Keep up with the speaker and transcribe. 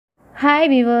Hi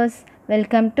viewers,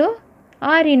 welcome to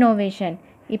our innovation.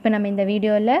 இப்போ நம்ம இந்த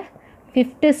வீடியோவில்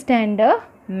 5th standard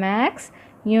Maths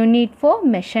Unit 4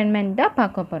 Measurement தான்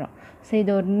பார்க்க போகிறோம். ஸோ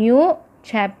இது ஒரு நியூ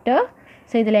சாப்டர்.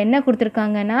 ஸோ இதில் என்ன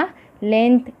கொடுத்துருக்காங்கன்னா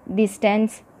லென்த்,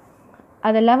 டிஸ்டன்ஸ்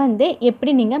அதெல்லாம்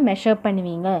எப்படி நீங்கள் மெஷர்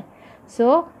பண்ணுவீங்க. ஸோ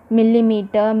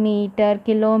மில்லிமீட்டர், மீட்டர்,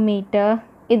 கிலோமீட்டர்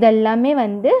இதெல்லாமே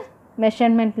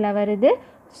மெஷர்மெண்ட்டில் வருது.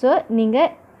 ஸோ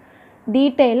நீங்கள்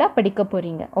டீட்டெயிலாக படிக்க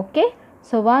போகிறீங்க. ஓகே,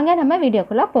 ஸோ வாங்க நம்ம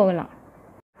வீடியோக்குள்ளே போகலாம்.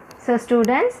 ஸோ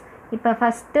ஸ்டூடெண்ட்ஸ், இப்போ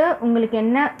ஃபஸ்ட்டு உங்களுக்கு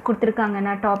என்ன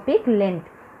கொடுத்துருக்காங்கன்னா டாபிக் லென்த்.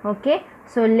 ஓகே,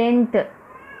 ஸோ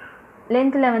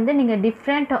லென்த்தில் நீங்கள்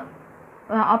different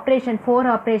operation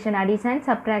 4 operation addition,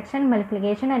 subtraction,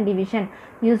 multiplication and division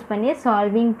use பண்ணி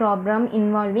solving problem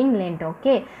involving length.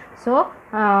 Okay, so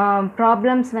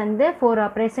problems 4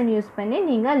 operation use பண்ணி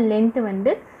நீங்கள்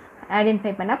லென்த்து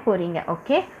ஐடென்டிஃபை பண்ண போகிறீங்க.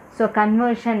 ஓகே, ஸோ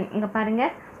கன்வர்ஷன் இங்கே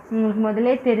பாருங்கள், உங்களுக்கு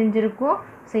முதலே தெரிஞ்சிருக்கும்.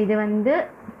 ஸோ இது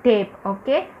டேப்.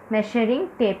 Okay, measuring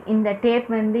tape. இந்த டேப்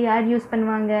யார் யூஸ்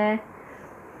பண்ணுவாங்க?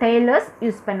 டெய்லர்ஸ்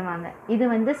யூஸ் பண்ணுவாங்க.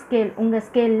 இது ஸ்கேல். உங்கள்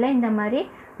ஸ்கேலில் இந்த மாதிரி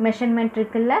மெஷர்மெண்ட்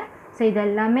இருக்குல்ல, ஸோ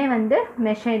இதெல்லாமே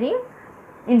measuring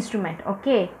instrument.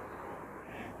 Okay,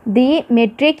 the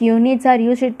matric units R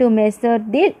used to measure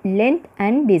the length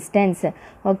and distance.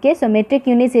 Okay, so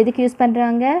matric units எதுக்கு யூஸ்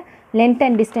பண்ணுறாங்க? லென்த்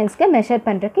அண்ட் டிஸ்டன்ஸ்க்கு மெஷர்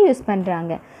பண்ணுறதுக்கு யூஸ்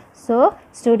பண்ணுறாங்க. ஸோ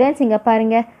ஸ்டூடெண்ட்ஸ் இங்கே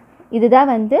பாருங்கள், இதுதான்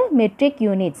மெட்ரிக்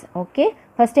யூனிட்ஸ். ஓகே,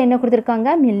 ஃபஸ்ட்டு என்ன கொடுத்துருக்காங்க?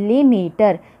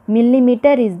 Millimetre.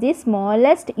 Millimetre is the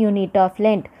smallest unit of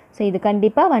length. So இது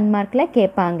கண்டிப்பாக 1 மார்க்கில்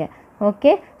கேட்பாங்க.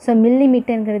 ஓகே, ஸோ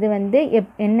மில்லிமீட்டருங்கிறது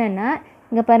என்னென்னா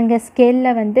இங்கே பாருங்கள்,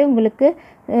 ஸ்கேலில் உங்களுக்கு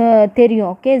தெரியும்.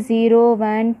 ஓகே, 0,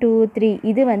 1, 2, 3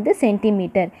 இது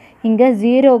சென்டிமீட்டர். இங்கே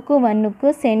 0க்கு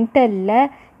 1க்கு சென்டரில்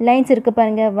லைன்ஸ் இருக்குது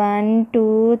பாருங்கள். 1, 2,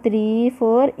 3,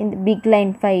 4 இந்த பிக்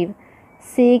லைன் 5,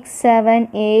 6, 7,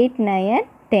 8, 9,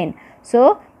 10. ஸோ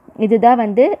இதுதான்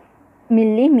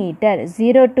மில்லிமீட்டர்.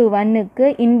 0 to 1க்கு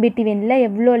இன்பிட்வீனில்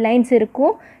எவ்வளோ லைன்ஸ்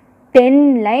இருக்கும்? 10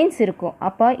 லைன்ஸ் இருக்கும்.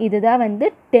 அப்போ இதுதான்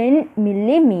 10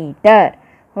 மில்லிமீட்டர்.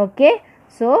 ஓகே,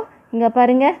 ஸோ இங்கே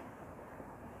பாருங்கள்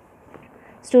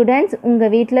ஸ்டூடெண்ட்ஸ்,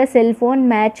 உங்கள் வீட்டில் செல்ஃபோன்,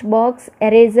 மேட்ச் பாக்ஸ்,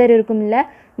 எரேசர் இருக்கும்ல,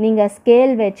 நீங்கள்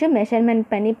ஸ்கேல் வச்சு மெஷர்மெண்ட்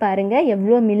பண்ணி பாருங்கள்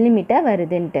எவ்வளோ மில்லிமீட்டர்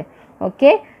வருதுன்ட்டு.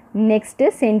 Okay, next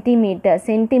centimetre.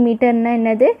 சென்டிமீட்டர்னால்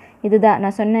என்னது? இதுதான்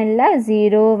நான் சொன்னேன்ல,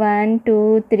 0, 1, 2,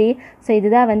 3. ஸோ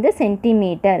இதுதான்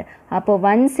சென்டிமீட்டர். அப்போது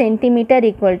 1 centimetre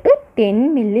equal to 10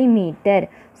 millimetre.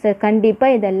 So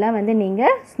கண்டிப்பாக இதெல்லாம்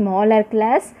நீங்கள் ஸ்மாலர்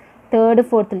கிளாஸ் 3rd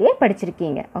 4thலேயே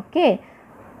படிச்சிருக்கீங்க. ஓகே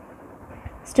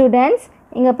ஸ்டூடெண்ட்ஸ்,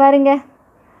 இங்கே பாருங்கள்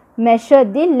மெஷர்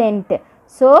தி லென்த்.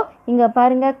 ஸோ இங்கே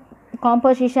பாருங்கள்,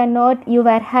 composition note,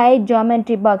 your height,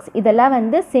 geometry box இதெல்லாம்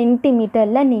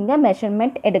சென்டிமீட்டரில் நீங்கள்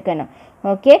மெஷர்மெண்ட் எடுக்கணும்.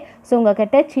 ஓகே, ஸோ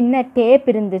உங்கள்கிட்ட சின்ன டேப்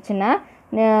இருந்துச்சுன்னா,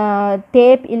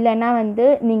 டேப் இல்லைன்னா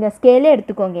நீங்கள் ஸ்கேலே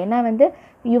எடுத்துக்கோங்க. ஏன்னா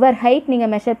யுவர் ஹைட்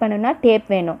நீங்கள் மெஷர் பண்ணணுன்னா டேப்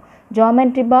வேணும்.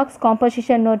 ஜியோமெட்ரி பாக்ஸ்,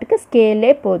 காம்போசிஷன் நோட்டுக்கு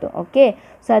ஸ்கேலே போதும். ஓகே,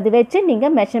 ஸோ அது வச்சு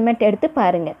நீங்கள் மெஷர்மெண்ட் எடுத்து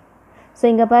பாருங்கள். ஸோ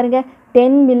இங்கே பாருங்கள்,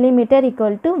 10 millimetre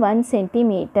equal to 1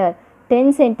 centimetre, 10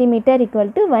 centimetre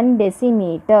equal to 1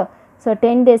 decimetre. So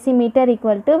 10 decimeter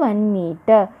equal to 1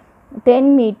 meter, 10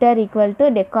 meter equal to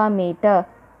decameter,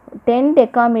 10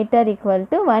 decameter equal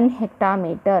to 1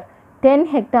 hectometer, 10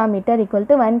 hectometer equal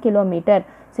to 1 kilometer.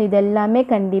 So இது எல்லாமே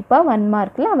கண்டிப்பாக 1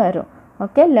 மார்க்கில் வரும்.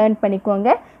 ஓகே, லேர்ன் பண்ணிக்கோங்க.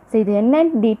 ஸோ இது என்ன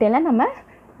டீட்டெயிலாக நம்ம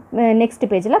நெக்ஸ்ட்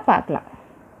பேஜில் பார்க்கலாம்.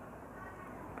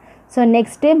 So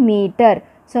next metre.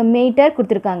 So metre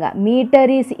கொடுத்துருக்காங்க.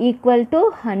 Metre is equal to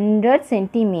 100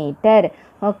 centimetre.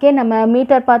 Okay, நம்ம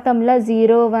மீட்டர் பார்த்தோம்ல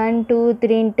 0, 1, 2,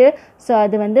 3ன்ட்டு. ஸோ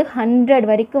அது 100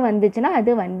 வரைக்கும் வந்துச்சுன்னா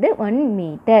அது 1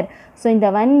 மீட்டர். ஸோ இந்த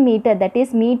 1 மீட்டர் தட்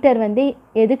இஸ் மீட்டர்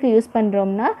எதுக்கு யூஸ்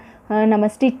பண்ணுறோம்னா, நம்ம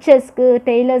ஸ்டிச்சஸ்க்கு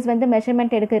டெய்லர்ஸ்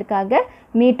மெஷர்மெண்ட் எடுக்கிறதுக்காக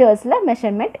மீட்டர்ஸில்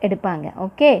மெஷர்மெண்ட் எடுப்பாங்க.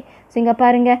 ஓகே, ஸோ இங்கே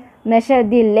பாருங்கள், measure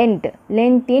the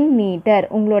length in metre.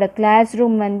 உங்களோட கிளாஸ்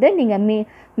ரூம் நீங்கள்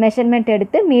மெஷர்மெண்ட்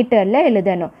எடுத்து மீட்டரில்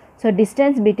எழுதணும். So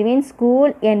distance between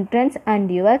school entrance and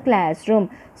your class room.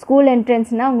 School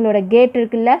என்ட்ரன்ஸ்னால் உங்களோட கேட்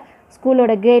இருக்குல்ல,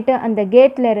 ஸ்கூலோட கேட்டு, அந்த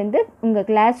கேட்லேருந்து உங்கள்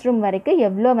கிளாஸ் ரூம் வரைக்கும்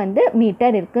எவ்வளோ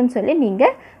மீட்டர் இருக்குதுன்னு சொல்லி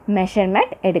நீங்கள்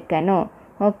மெஷர்மெண்ட் எடுக்கணும்.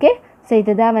 ஓகே, ஸோ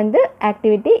இதுதான்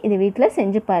ஆக்டிவிட்டி. இது வீட்டில்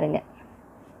செஞ்சு பாருங்கள்.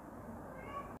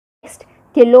 Next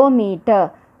kilometre.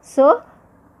 ஸோ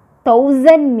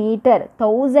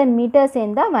 1000 மீட்டர்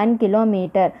சேர்ந்தால் 1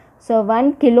 kilometre. So 1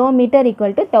 kilometre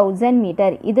equal to 1000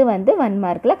 metre. இது 1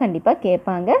 மார்க்கில் கண்டிப்பாக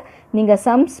கேட்பாங்க. நீங்கள்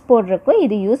சம்ஸ் போடுறக்கும்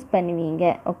இது யூஸ் பண்ணுவீங்க.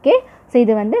 ஓகே, ஸோ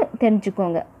இது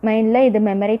தெரிஞ்சுக்கோங்க, மைண்டில் இது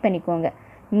மெமரி பண்ணிக்கோங்க.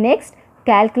 Next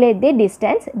calculate the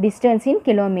distance in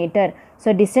kilometer.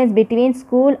 So distance between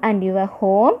school and your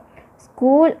home,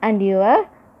 school and your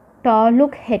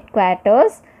taluk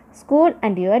headquarters, school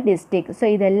and your district. So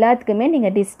இது எல்லாத்துக்குமே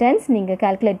நீங்கள் டிஸ்டன்ஸ் நீங்கள்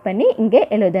கால்குலேட் பண்ணி இங்கே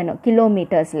எழுதணும்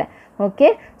கிலோமீட்டர்ஸில். ஓகே,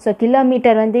 ஸோ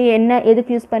கிலோமீட்டர் வந்து என்ன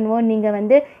எதுக்கு யூஸ் பண்ணுவோம், நீங்கள்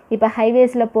வந்து இப்போ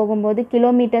ஹைவேஸில் போகும்போது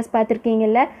கிலோமீட்டர்ஸ்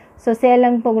பார்த்துருக்கீங்கல்ல. ஸோ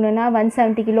சேலம் போகணுன்னா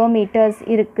 170 கிலோமீட்டர்ஸ்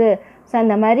இருக்குது. ஸோ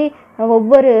அந்த மாதிரி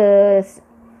ஒவ்வொரு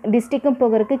டிஸ்ட்ரிக்கும்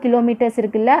போகிறதுக்கு கிலோமீட்டர்ஸ்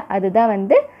இருக்குல்ல, அதுதான்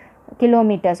வந்து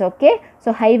கிலோமீட்டர்ஸ். ஓகே, ஸோ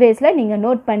ஹைவேஸில் நீங்கள்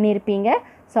நோட் பண்ணியிருப்பீங்க.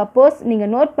 சப்போஸ்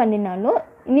நீங்கள் நோட் பண்ணினாலும்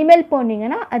இனிமேல்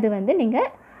போனீங்கன்னா அது வந்து நீங்கள்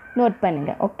நோட்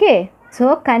பண்ணுங்கள். Okay, so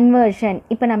conversion.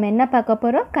 இப்போ நம்ம என்ன பார்க்க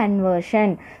போகிறோம்,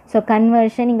 கன்வர்ஷன். ஸோ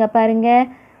கன்வர்ஷன் இங்கே பாருங்கள்,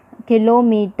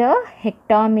 kilometre,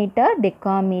 hectometre,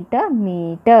 decametre,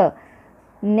 metre.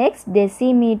 Next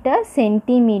decimetre,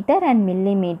 centimetre and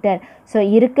millimetre. So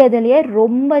இருக்கிறதுலையே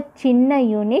ரொம்ப சின்ன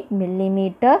யூனிட்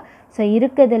மில்லிமீட்டர். ஸோ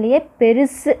இருக்கிறதுலையே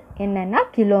பெருசு என்னென்னா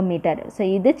கிலோமீட்டர். ஸோ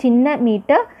இது சின்ன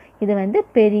மீட்டர், இது வந்து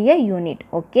பெரிய யூனிட்.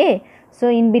 ஓகே, ஸோ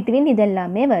இன்பிட்வீன்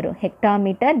இதெல்லாமே வரும்.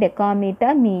 Hectometre,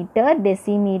 decametre, metre,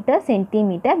 decimetre,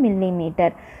 centimetre,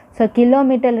 millimetre. So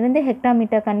கிலோமீட்டர்லேருந்து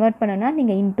hectometre convert பண்ணணும்னா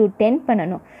நீங்கள் இன்ட்டு 10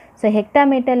 பண்ணணும். ஸோ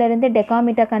ஹெக்டாமீட்டர்லேருந்து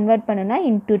டெக்காமீட்டர் கன்வெர்ட் பண்ணணும்னா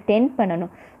இன்ட்டு 10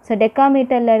 பண்ணணும். ஸோ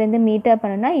டெக்காமீட்டர்லேருந்து மீட்டர்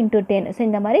பண்ணணும்னா இன்ட்டு 10. ஸோ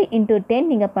இந்த மாதிரி இன்ட்டு 10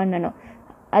 நீங்கள் பண்ணணும்.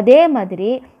 அதே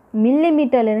மாதிரி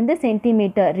மில்லிமீட்டர்லேருந்து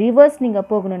சென்டிமீட்டர் ரிவர்ஸ் நீங்கள்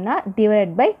போகணுன்னா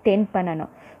டிவைட் பை 10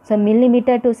 பண்ணணும். So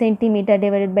millimeter to centimeter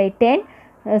divided by 10,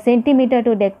 centimeter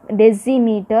to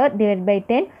decimeter divided by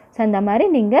 10. So அந்த மாதிரி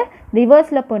நீங்கள்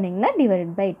ரிவர்ஸில் போனீங்கன்னா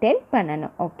டிவைட் பை 10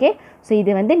 பண்ணணும். ஓகே, ஸோ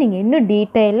இது வந்து நீங்கள் இன்னும்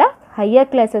டீட்டெயிலாக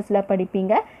ஹையர் கிளாஸஸில்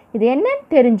படிப்பீங்க. இது என்னன்னு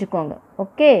தெரிஞ்சுக்கோங்க.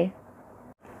 Okay,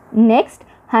 next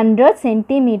 100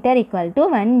 centimetre equal to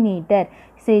 1 metre.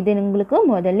 So இது உங்களுக்கு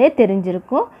முதல்ல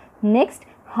தெரிஞ்சிருக்கும். Next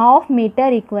half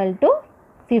metre equal to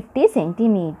 50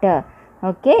 centimetre.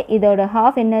 Okay, இதோட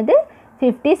half என்னது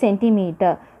 50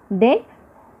 centimeter. Then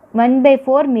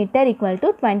 1/4 meter equal to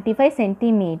 25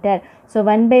 centimeter. So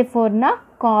 1/4 na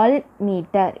call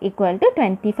meter equal to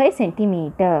 25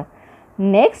 centimeter.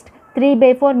 Next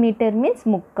 3/4 meter means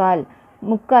mukkal.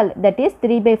 Mukkal, that is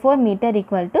 3/4 meter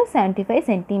equal to 75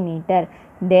 centimeter.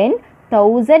 Then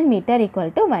 1000 meter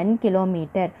equal to 1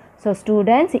 kilometer. So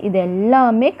students இது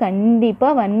எல்லாமே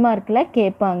கண்டிப்பாக 1 மார்க்கில்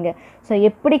கேட்பாங்க. So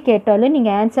எப்படி கேட்டாலும்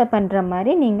நீங்கள் answer பண்ணுற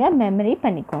மாதிரி நீங்கள் மெமரி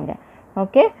பண்ணிக்கோங்க.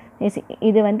 ஓகே,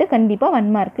 இது வந்து கண்டிப்பாக 1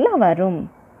 மார்க்கில் வரும்.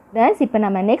 ஃப்ரெண்ட்ஸ், இப்போ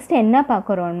நம்ம நெக்ஸ்ட் என்ன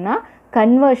பார்க்குறோம்னா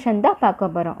கன்வர்ஷன் தான் பார்க்க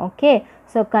போகிறோம். Okay,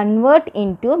 so convert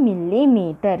into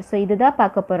millimetre. So இது தான்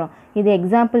பார்க்க போகிறோம். இது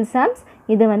எக்ஸாம்பிள் சம்ஸ்.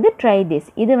 இது வந்து ட்ரை திஸ்.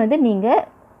 இது வந்து நீங்கள்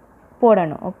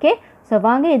போடணும். ஓகே, ஸோ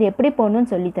வாங்க இது எப்படி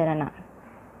போடணும்னு சொல்லித்தரேன் நான்.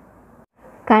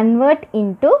 Convert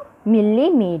into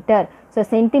millimetre. ஸோ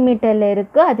சென்டிமீட்டரில்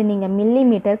இருக்குது, அது நீங்கள்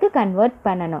மில்லிமீட்டருக்கு கன்வெர்ட்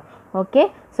பண்ணணும். ஓகே,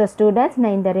 ஸோ ஸ்டூடெண்ட்ஸ்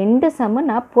நான் இந்த 2 சம்மும்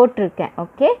நான் போட்டிருக்கேன்.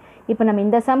 ஓகே, இப்போ நம்ம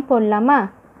இந்த சம் போடலாமா?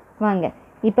 வாங்க.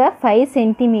 இப்போ 5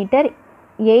 சென்டிமீட்டர்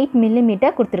 8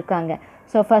 மில்லிமீட்டர் கொடுத்துருக்காங்க.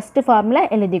 ஸோ ஃபஸ்ட்டு ஃபார்முலா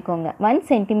எழுதிக்கோங்க. 1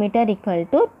 centimetre equal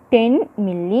to 10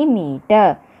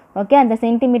 millimetre. Okay, அந்த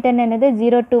சென்டிமீட்டர் என்னது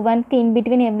 0 to 1க்கு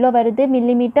இன்பிட்வீன் எவ்வளோ வருது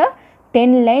மில்லிமீட்டர்?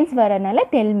 10 லைன்ஸ் வரனால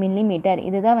 10 மில்லிமீட்டர்.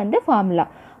 இதுதான் வந்து ஃபார்முலா.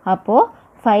 அப்போது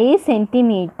 5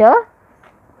 சென்டிமீட்டர்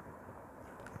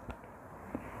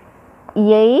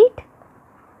 8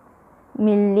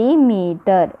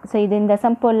 மில்லிமீட்டர். ஸோ இது இந்த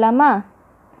சம் போடலாமா?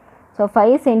 ஸோ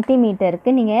 5 சென்டிமீட்டருக்கு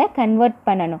நீங்கள் கன்வெர்ட்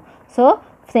பண்ணணும். ஸோ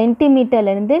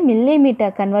சென்டிமீட்டர்லேருந்து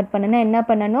மில்லிமீட்டர் கன்வெர்ட் பண்ணணும்னா என்ன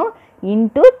பண்ணணும்?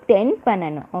 இன்ட்டு 10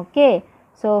 பண்ணணும். ஓகே,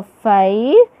 ஸோ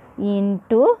 5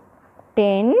 இன்ட்டு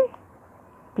 10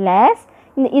 ப்ளஸ்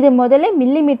இது முதல்ல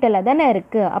மில்லிமீட்டரில் தானே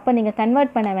இருக்குது. அப்போ நீங்கள்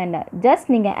கன்வெர்ட் பண்ண வேண்டாம், ஜஸ்ட்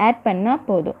நீங்கள் ஆட் பண்ணால்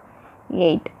போதும்.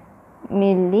 8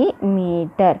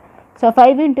 மில்லிமீட்டர். ஸோ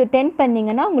 5 இன்ட்டு 10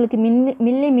 பண்ணிங்கன்னா உங்களுக்கு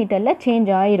மில்லிமீட்டரில் சேஞ்ச்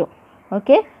ஆயிரும்.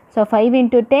 Okay, so 5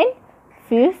 into 10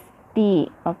 50.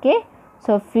 Okay,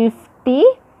 so 50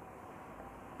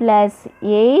 plus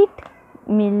 8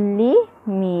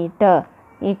 millimeter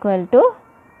equal to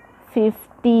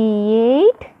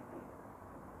 58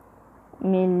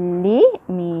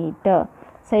 millimeter.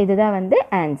 So இதுதான் வந்து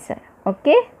answer.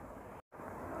 Okay.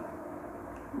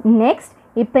 Next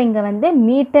இப்போ இங்க வந்து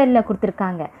மீட்டர்ல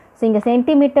கொடுத்திருக்காங்க. So இங்க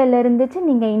சென்டிமீட்டர்ல இருந்துச்சு,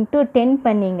 நீங்க into 10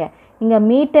 பண்ணீங்க. இங்க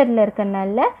மீட்டர்ல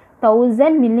இருக்கனால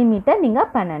 1000 millimeter நீங்க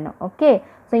பண்ணணும். Okay.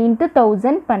 So into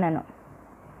 1000 பண்ணணும்.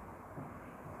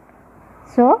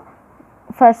 So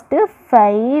first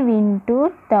 5 into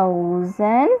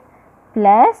 1000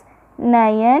 plus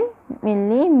 9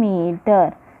 millimeter.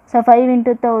 So 5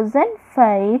 into 1000,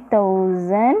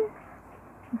 5000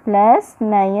 plus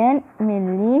 9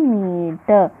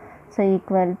 millimeter. So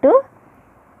equal to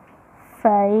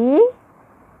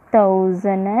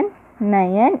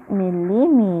 5009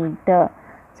 millimeter.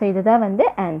 So இதுதான் வந்து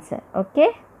answer. Okay.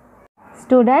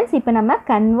 Students, இப்போ நம்ம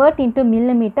convert into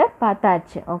millimeter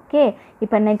பார்த்தாச்சு. Okay.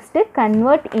 இப்போ next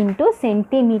convert into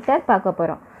centimeter பார்க்க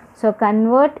போறோம். So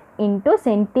convert into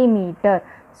centimetre.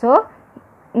 So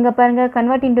இங்கே பாருங்கள்,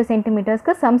 கன்வெர்ட் இன்ட்டு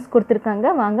சென்டிமீட்டர்ஸ்க்கு சம்ஸ் கொடுத்துருக்காங்க,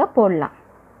 வாங்க போடலாம்.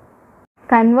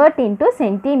 Convert into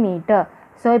centimetre.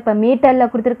 ஸோ இப்போ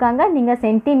மீட்டரில் கொடுத்துருக்காங்க, நீங்கள்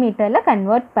சென்டிமீட்டரில்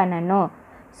கன்வெர்ட் பண்ணணும்.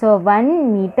 So 1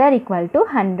 metre equal to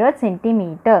 100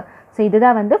 centimetre. So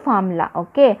இதுதான் வந்து ஃபார்முலா.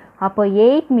 ஓகே, அப்போ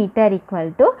 8 metre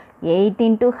equal to 8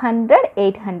 into 100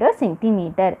 800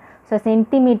 centimetre. So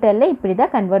சென்டிமீட்டரில் இப்படி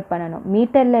தான் கன்வெர்ட் பண்ணணும்.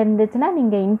 மீட்டரில் இருந்துச்சுன்னா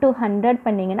நீங்கள் இன்ட்டு 100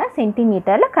 பண்ணிங்கன்னா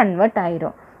சென்டிமீட்டரில் கன்வெர்ட்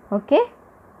ஆயிரும். ஓகே,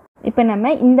 இப்போ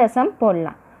நம்ம இந்த சம்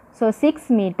போடலாம். ஸோ 6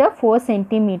 மீட்டர் 4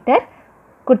 சென்டிமீட்டர்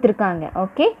கொடுத்துருக்காங்க.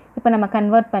 ஓகே, இப்போ நம்ம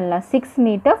கன்வெர்ட் பண்ணலாம். 6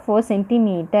 மீட்டர் 4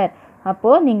 சென்டிமீட்டர்.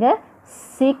 அப்போது நீங்கள்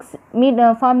 6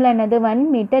 மீட்டர் ஃபார்முலா என்னது? 1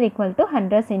 மீட்டர் ஈக்குவல் டு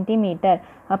 100 சென்டிமீட்டர்.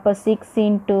 அப்போ 6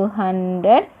 into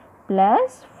 100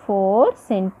 plus 4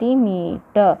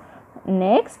 centimetre.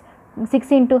 Next 6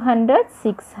 into 100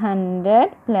 600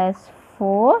 plus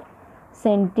 4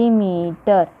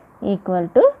 centimetre equal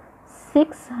to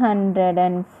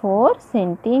 604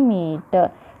 centimetre.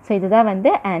 So இதுதான் வந்து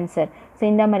ஆன்சர். ஸோ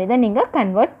இந்த மாதிரி தான் நீங்கள்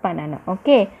கன்வெர்ட் பண்ணணும்.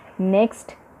 Okay,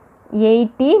 next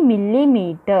 80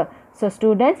 millimetre. So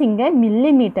students இங்கே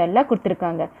மில்லிமீட்டரில்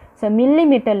கொடுத்துருக்காங்க. ஸோ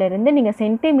மில்லிமீட்டர்லேருந்து நீங்கள்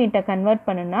சென்டிமீட்டர் கன்வெர்ட்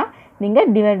பண்ணுன்னா நீங்கள்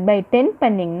டிவைட் பை 10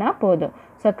 பண்ணிங்கன்னா போதும்.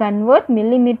 So convert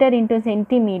millimetre into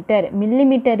centimetre.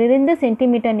 Millimetre இருந்து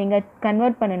சென்டிமீட்டர் நீங்கள்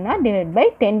கன்வெர்ட் பண்ணுன்னா டிவைட் பை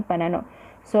 10 பண்ணணும்.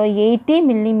 So 80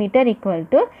 millimetre equal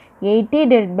to 80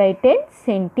 divide by 10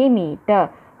 centimetre.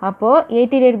 அப்போது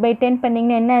 80 டிவைட் பை 10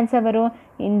 பண்ணிங்கன்னா என்ன ஆன்சர் வரும்?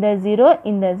 இந்த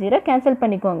 0 கேன்சல்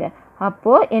பண்ணிக்கோங்க.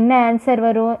 அப்போது என்ன ஆன்சர்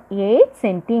வரும்? 8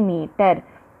 சென்டிமீட்டர்.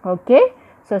 ஓகே,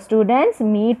 ஸோ ஸ்டூடெண்ட்ஸ்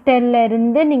மீட்டரில்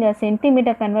இருந்து நீங்கள்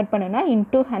சென்டிமீட்டர் கன்வெர்ட் பண்ணணும்னா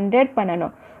இன்ட்டு 100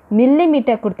 பண்ணணும்.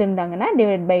 மில்லிமீட்டர் கொடுத்துருந்தாங்கன்னா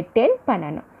டிவைட் பை 10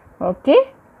 பண்ணணும். ஓகே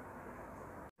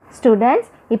ஸ்டூடெண்ட்ஸ்,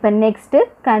 இப்போ நெக்ஸ்ட்டு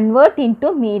கன்வெர்ட் இன்ட்டு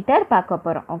மீட்டர் பார்க்க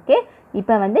போகிறோம். ஓகே,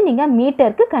 இப்போ வந்து நீங்கள்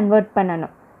மீட்டருக்கு கன்வெர்ட்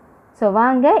பண்ணணும். ஸோ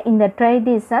வாங்க இந்த ட்ரை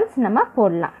தீஸ் சம்ஸ் நம்ம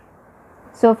போடலாம்.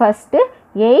 ஸோ ஃபஸ்ட்டு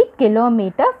 8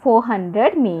 கிலோமீட்டர்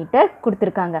 400 மீட்டர்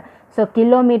கொடுத்துருக்காங்க. ஸோ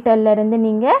கிலோமீட்டர்லேருந்து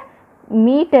நீங்கள்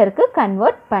மீட்டருக்கு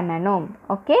கன்வெர்ட் பண்ணணும்.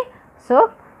 ஓகே, ஸோ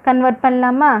கன்வெர்ட்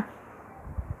பண்ணலாமா?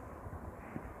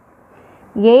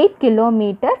 8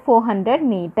 கிலோமீட்டர் 400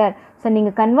 மீட்டர். ஸோ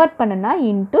நீங்கள் கன்வெர்ட் பண்ணணும்னா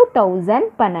இன்ட்டு 1000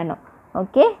 பண்ணணும்.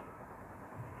 Okay,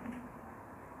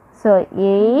 so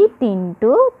 8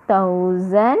 into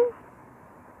 1000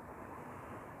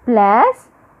 plus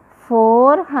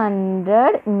 400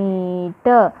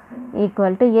 meter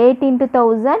equal to 8 into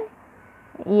 1000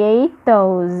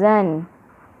 8000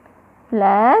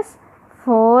 plus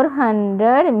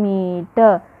 400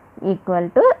 meter equal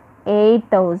to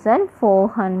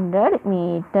 8400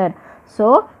 meter. So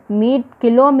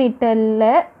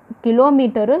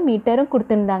கிலோமீட்டரும் மீட்டரும்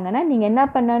கொடுத்துருந்தாங்கன்னா நீங்கள் என்ன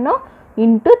பண்ணணும்?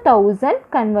 இன்ட்டு 1000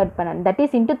 கன்வெர்ட் பண்ணணும். தட்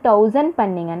இஸ் இன்ட்டு 1000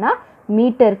 பண்ணிங்கன்னா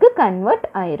மீட்டருக்கு கன்வெர்ட்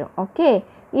ஆயிரும். ஓகே,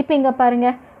 இப்போ இங்கே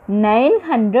பாருங்கள்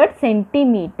 900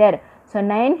 சென்டிமீட்டர். ஸோ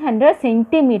 900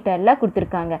 சென்டிமீட்டரில்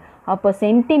கொடுத்துருக்காங்க. அப்போ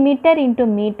சென்டிமீட்டர் இன்ட்டு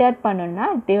மீட்டர் பண்ணணும்னா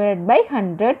டிவைட் பை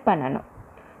 100 பண்ணணும்.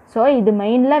 ஸோ இது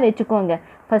மைண்டில் வச்சுக்கோங்க.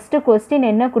 ஃபஸ்ட்டு கொஸ்டின்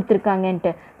என்ன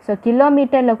கொடுத்துருக்காங்கன்ட்டு. ஸோ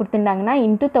கிலோமீட்டரில் கொடுத்துருந்தாங்கன்னா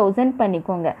இன்ட்டு 1000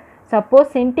 பண்ணிக்கோங்க. சப்போஸ்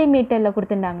சென்டிமீட்டரில்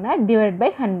கொடுத்துருந்தாங்கன்னா டிவைட் பை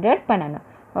 100 பண்ணணும்.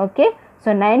 Okay, so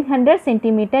 900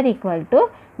 centimetre equal to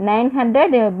 900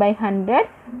 divided by 100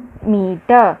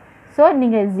 metre. So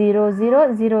நீங்கள்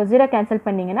 0 கேன்சல்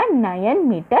பண்ணிங்கன்னா 9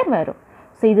 மீட்டர் வரும்.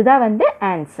 ஸோ இதுதான் வந்து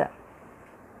ஆன்சர்.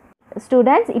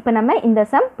 ஸ்டூடெண்ட்ஸ், இப்போ நம்ம இந்த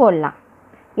சம் போடலாம்.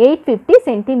 850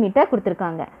 சென்டிமீட்டர்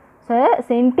கொடுத்துருக்காங்க. ஸோ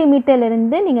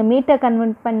சென்டிமீட்டர்லேருந்து நீங்கள் மீட்டர்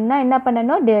கன்வெர்ட் பண்ணால் என்ன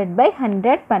பண்ணணும்? டிவைட் பை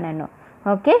 100 பண்ணணும்.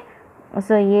 ஓகே,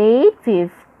 ஸோ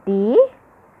 850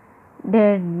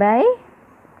 டிவைட் பை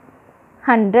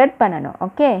 100 பண்ணணும்.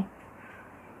 ஓகே,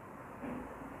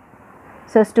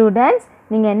 ஸோ ஸ்டூடெண்ட்ஸ்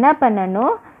நீங்கள் என்ன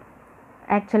பண்ணணும்?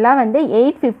 ஆக்சுவலாக வந்து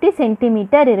 850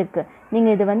 சென்டிமீட்டர் இருக்குது.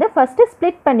 நீங்கள் இது வந்து ஃபஸ்ட்டு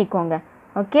ஸ்ப்ளிட் பண்ணிக்கோங்க.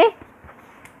 Okay,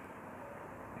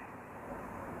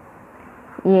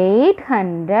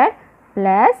 800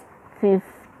 +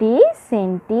 50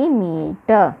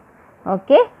 centimetre.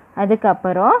 ஓகே,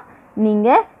 அதுக்கப்புறம்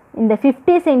நீங்கள் இந்த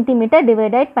 50 சென்டிமீட்டர்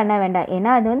டிவைடட் பண்ண வேண்டாம்,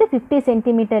 ஏன்னா அது வந்து 50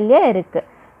 சென்டிமீட்டர்லேயே இருக்குது.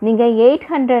 நீங்கள்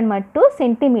 800 மட்டும்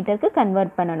சென்டிமீட்டருக்கு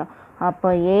கன்வெர்ட் பண்ணணும். அப்போ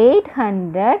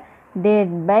 800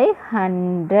 divided by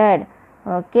 100.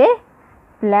 Okay,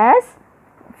 plus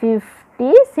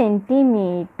 50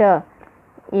 centimetre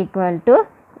equal to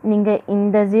நீங்கள்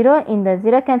இந்த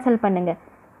 0 கேன்சல் பண்ணுங்கள்,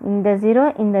 இந்த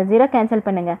 0 கேன்சல்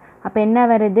பண்ணுங்கள். அப்போ என்ன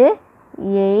வருது?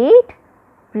 8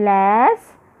 +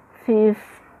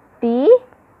 50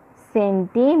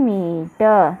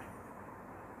 சென்டிமீட்டர்.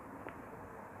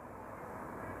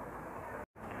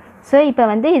 ஸோ இப்போ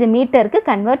வந்து இது மீட்டருக்கு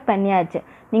கன்வெர்ட் பண்ணியாச்சு.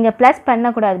 நீங்கள் ப்ளஸ்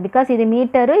பண்ணக்கூடாது, பிகாஸ் இது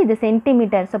மீட்டரு, இது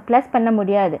சென்டிமீட்டர். ஸோ ப்ளஸ் பண்ண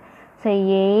முடியாது. So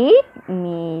 8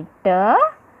 metre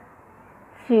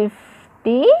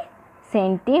 50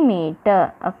 centimetre.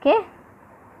 Okay,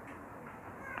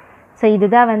 so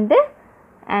இதுதான் வந்து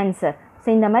ஆன்சர். ஸோ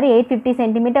இந்த மாதிரி 850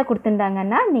 சென்டிமீட்டர்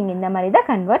கொடுத்துட்டாங்கன்னா நீங்கள் இந்த மாதிரி தான்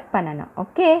கன்வெர்ட் பண்ணணும்.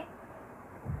 ஓகே,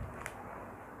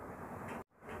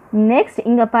 நெக்ஸ்ட்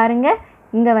இங்கே பாருங்கள்,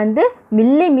 இங்கே வந்து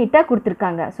மில்லிமீட்டர்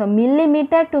கொடுத்துருக்காங்க. ஸோ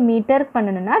மில்லிமீட்டர் டு மீட்டர்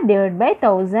பண்ணணும்னா டிவைட் பை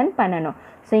 1000 பண்ணணும்.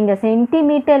 ஸோ இங்கே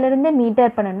சென்டிமீட்டர்லேருந்து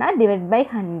மீட்டர் பண்ணணும்னா டிவைட் பை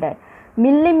 100.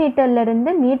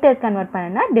 மில்லிமீட்டர்லேருந்து மீட்டர் கன்வெர்ட்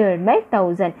பண்ணணும்னா டிவைட் பை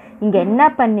 1000. இங்கே என்ன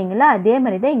பண்ணீங்களோ அதே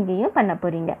மாதிரி தான் இங்கேயும் பண்ண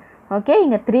போகிறீங்க. ஓகே,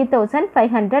 இங்கே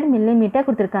 3500 மில்லிமீட்டர்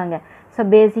கொடுத்துருக்காங்க. ஸோ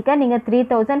பேசிக்காக நீங்கள்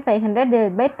 3500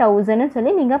 டிவைட் பை 1000ன்னு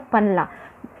சொல்லி நீங்கள் பண்ணலாம்.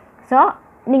 ஸோ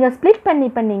நீங்கள் ஸ்ப்ளிட்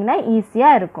பண்ணிங்கன்னா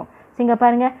ஈஸியாக இருக்கும். ஸோ இங்கே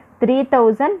பாருங்கள்,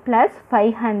 3000 +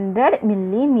 500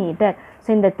 மில்லிமீட்டர். ஸோ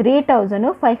இந்த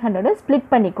 3000ம் 500ம்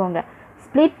ஸ்ப்ளிட் பண்ணிக்கோங்க.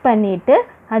 ஸ்ப்ளிட் பண்ணிவிட்டு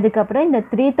அதுக்கப்புறம் இந்த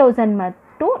 3000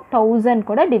 மட்டும் 1000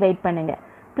 கூட டிவைட் பண்ணுங்கள்.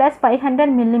 ப்ளஸ்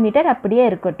 500 மில்லிமீட்டர் அப்படியே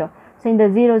இருக்கட்டும். ஸோ இந்த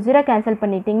 0 கேன்சல்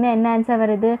பண்ணிட்டிங்கன்னா என்ன ஆன்சர்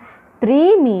வருது? 3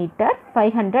 மீட்டர்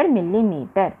 500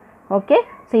 மில்லிமீட்டர். ஓகே,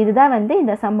 ஸோ இதுதான் வந்து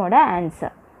இந்த சம்மோட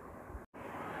ஆன்சர்.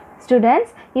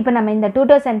 ஸ்டூடெண்ட்ஸ், இப்போ நம்ம இந்த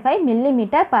 2005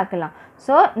 மில்லிமீட்டர் பார்க்கலாம்.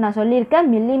 ஸோ நான் சொல்லியிருக்கேன்,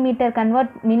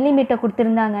 மில்லிமீட்டர்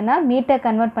கொடுத்துருந்தாங்கன்னா மீட்டர்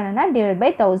கன்வெர்ட் பண்ணனா டிவைட் பை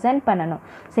 1000 பண்ணணும்.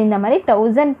 ஸோ இந்த மாதிரி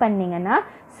 1000 பண்ணிங்கன்னா,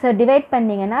 ஸோ டிவைட்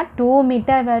பண்ணிங்கன்னா 2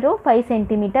 மீட்டர் வரும், 5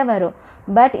 சென்டிமீட்டர் வரும்.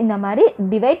 பட் இந்த மாதிரி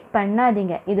டிவைட்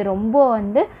பண்ணாதீங்க, இது ரொம்ப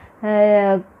வந்து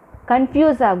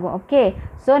கன்ஃபியூஸ் ஆகும். ஓகே,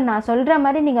 ஸோ நான் சொல்கிற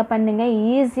மாதிரி நீங்கள் பண்ணுங்கள்,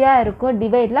 ஈஸியாக இருக்கும்,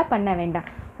 டிவைட்லாம் பண்ண வேண்டாம்.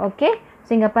 ஓகே, ஸோ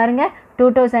இங்கே பாருங்கள்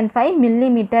 2005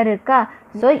 மில்லிமீட்டர் இருக்கா?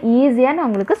 ஸோ ஈஸியாக நான்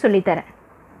உங்களுக்கு சொல்லித்தரேன்.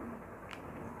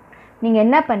 நீங்கள்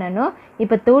என்ன பண்ணணும்,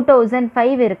 இப்போ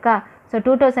 2005 இருக்கா? ஸோ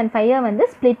 2005 வந்து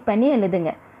ஸ்ப்ளிட் பண்ணி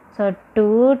எழுதுங்க. So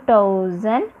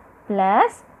 2000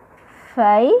 +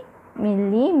 5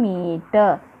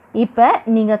 millimetre. இப்போ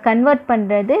நீங்கள் கன்வெர்ட்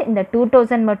பண்ணுறது இந்த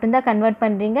 2000 மட்டும்தான் கன்வெர்ட்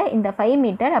பண்ணுறீங்க. இந்த 5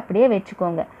 மீட்டர் அப்படியே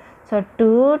வச்சுக்கோங்க. So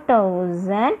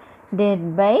 2000 divide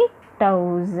by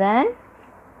 1000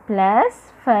 +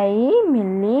 5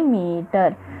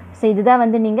 millimetre. So இதுதான்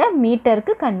வந்து நீங்கள்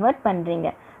மீட்டருக்கு கன்வெர்ட் பண்ணுறீங்க.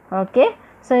 ஓகே,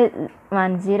 ஸோ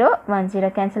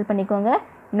 10 கேன்சல் பண்ணிக்கோங்க,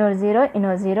 இன்னொரு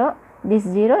 0, this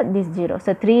 0.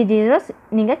 ஸோ 3 zeros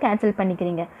நீங்கள் கேன்சல்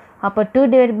பண்ணிக்கிறீங்க. அப்போ 2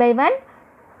 divide by 1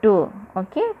 2.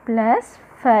 Okay, plus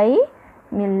 5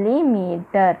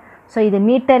 millimetre. So இது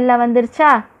மீட்டரில் வந்துருச்சா?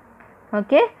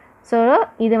 ஓகே, ஸோ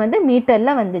இது வந்து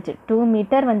மீட்டரில் வந்துச்சு, 2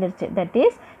 மீட்டர் வந்துருச்சு. தட்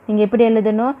இஸ் நீங்கள் எப்படி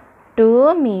எழுதணும்?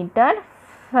 2 மீட்டர்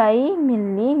 5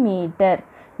 மில்லிமீட்டர்.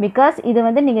 பிகாஸ் இது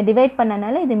வந்து நீங்கள் டிவைட்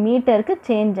பண்ணனால இது மீட்டருக்கு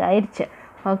சேஞ்ச் ஆயிடுச்சு.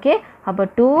 ஓகே, அப்போ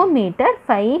 2 மீட்டர்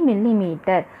 5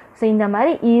 மில்லிமீட்டர். ஸோ இந்த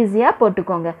மாதிரி ஈஸியாக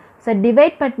போட்டுக்கோங்க. ஸோ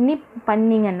டிவைட்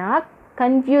பண்ணிங்கன்னா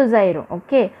கன்ஃபியூஸ் ஆயிரும்.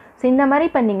 ஓகே, ஸோ இந்த மாதிரி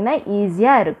பண்ணிங்கன்னா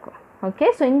ஈஸியாக இருக்கும். ஓகே,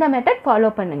 ஸோ இந்த மெத்தட் ஃபாலோ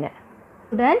பண்ணுங்கள்.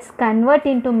 ஸ்டூடெண்ட்ஸ், கன்வெர்ட்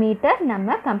இன்ட்டு மீட்டர்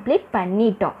நம்ம கம்ப்ளீட்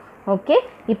பண்ணிட்டோம். ஓகே,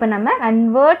 இப்போ நம்ம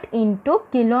கன்வெர்ட் இன்ட்டு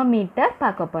கிலோமீட்டர்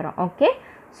பார்க்க போகிறோம். ஓகே,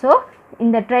 ஸோ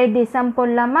இந்த ட்ரை தி சம்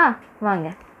போடலாமா? வாங்க.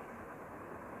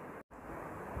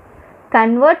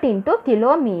 Convert into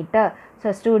kilometre. So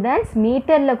students,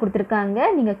 மீட்டரில் கொடுத்துருக்காங்க,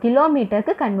 நீங்கள்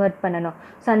கிலோமீட்டருக்கு கன்வெர்ட் பண்ணணும்.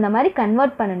 ஸோ அந்த மாதிரி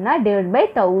கன்வெர்ட் பண்ணணும்னா டிவைட் பை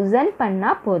 1000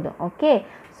 பண்ணால் போதும். ஓகே,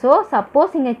 ஸோ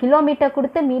சப்போஸ் இங்கே கிலோமீட்டர்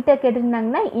கொடுத்து மீட்டர்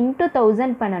கேட்டிருந்தாங்கன்னா இன்ட்டு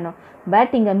 1000 பண்ணணும்.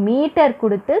 பட் இங்கே மீட்டர்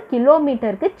கொடுத்து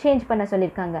கிலோமீட்டருக்கு சேஞ்ச் பண்ண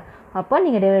சொல்லியிருக்காங்க. அப்போ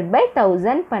நீங்கள் டிவைட் பை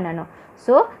 1000 பண்ணணும்.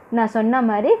 ஸோ நான் சொன்ன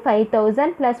மாதிரி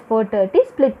 5000 + 430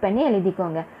 ஸ்ப்ளிட் பண்ணி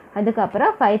எழுதிக்கோங்க.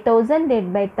 அதுக்கப்புறம் 5000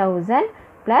 டிவைட் பை 1000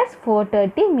 +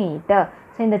 430 மீட்டர்.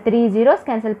 ஸோ இந்த 3 zeros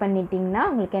கேன்சல் பண்ணிட்டிங்கன்னா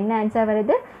உங்களுக்கு என்ன ஆன்சர்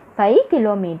வருது? 5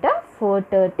 கிலோமீட்டர்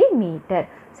 430 மீட்டர்.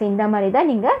 ஸோ இந்த மாதிரி தான்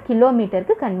நீங்கள்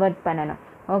கிலோமீட்டருக்கு கன்வெர்ட் பண்ணணும்.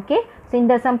 ஓகே, ஸோ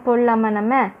இந்த சம் போடலாமா?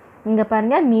 நம்ம இங்கே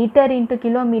பாருங்கள், மீட்டர் இன்ட்டு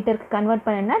கிலோமீட்டருக்கு கன்வெர்ட்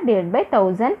பண்ணணும்னா டிவைட் பை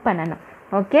 1000 பண்ணணும்.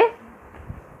 ஓகே,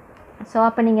 ஸோ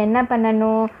அப்போ நீங்கள் என்ன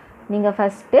பண்ணணும்? நீங்கள்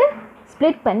ஃபஸ்ட்டு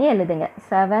ஸ்ப்ளிட் பண்ணி எழுதுங்க.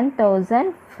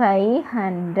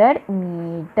 7500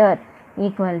 metre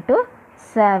equal to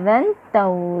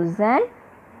 7000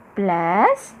 +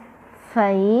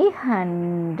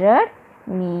 500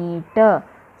 metre.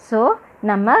 So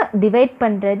நம்ம டிவைட்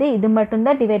பண்ணுறது இது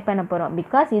மட்டும்தான் டிவைட் பண்ண போகிறோம்.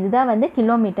 பிகாஸ் இதுதான் வந்து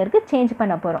கிலோமீட்டருக்கு சேஞ்ச்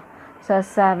பண்ண போகிறோம். So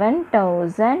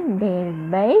 7000 divide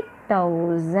by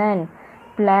 1000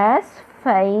 +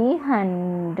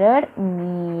 500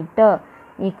 metre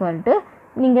equal to,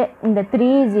 நீங்கள் இந்த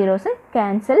 3 zeros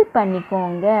கேன்சல்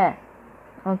பண்ணிக்கோங்க.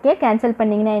 ஓகே, கேன்சல்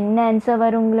பண்ணிங்கன்னா என்ன ஆன்சர்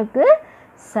வரும் உங்களுக்கு?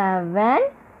 7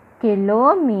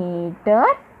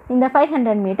 கிலோமீட்டர். இந்த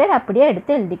 500 மீட்டர் அப்படியே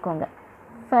எடுத்து எழுதிக்கோங்க,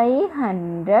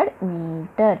 500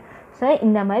 மீட்டர். ஸோ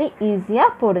இந்த மாதிரி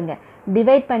ஈஸியாக போடுங்க.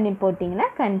 டிவைட் பண்ணி போட்டிங்கன்னா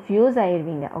கன்ஃபியூஸ்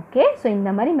ஆயிடுவீங்க. ஓகே, ஸோ இந்த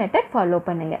மாதிரி மெத்தட் ஃபாலோ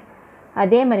பண்ணுங்கள்.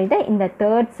 அதே மாதிரி தான் இந்த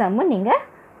தேர்ட் சம்மும் நீங்கள்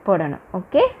போடணும்.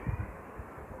 ஓகே,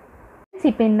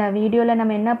 இப்போ இந்த வீடியோவில்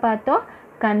நம்ம என்ன பார்த்தோம்?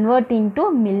 Convert into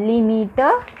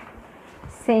millimetre,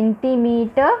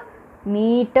 centimetre,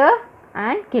 metre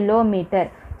and kilometre.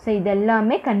 So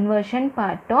இதெல்லாமே கன்வர்ஷன்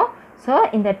பார்த்தோம். ஸோ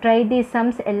இந்த ட்ரை தி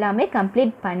சம்ஸ் எல்லாமே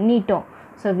கம்ப்ளீட் பண்ணிட்டோம்.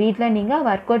 ஸோ வீட்டில் நீங்கள்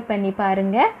ஒர்க் அவுட் பண்ணி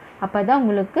பாருங்கள், அப்போ தான்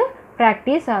உங்களுக்கு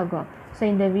ப்ராக்டிஸ் ஆகும். ஸோ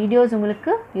இந்த வீடியோஸ்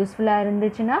உங்களுக்கு யூஸ்ஃபுல்லாக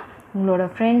இருந்துச்சுன்னா உங்களோட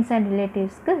ஃப்ரெண்ட்ஸ் அண்ட்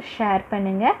ரிலேட்டிவ்ஸ்க்கு ஷேர்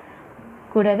பண்ணுங்கள்.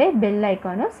 கூடவே பெல்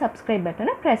ஐக்கானும் சப்ஸ்கிரைப்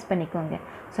பட்டனும் ப்ரெஸ் பண்ணிக்கோங்க.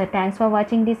 ஸோ தேங்க்ஸ் ஃபார்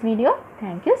வாட்சிங் this video.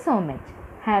 Thank you so much.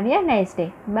 Have a nice day.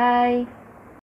 Bye.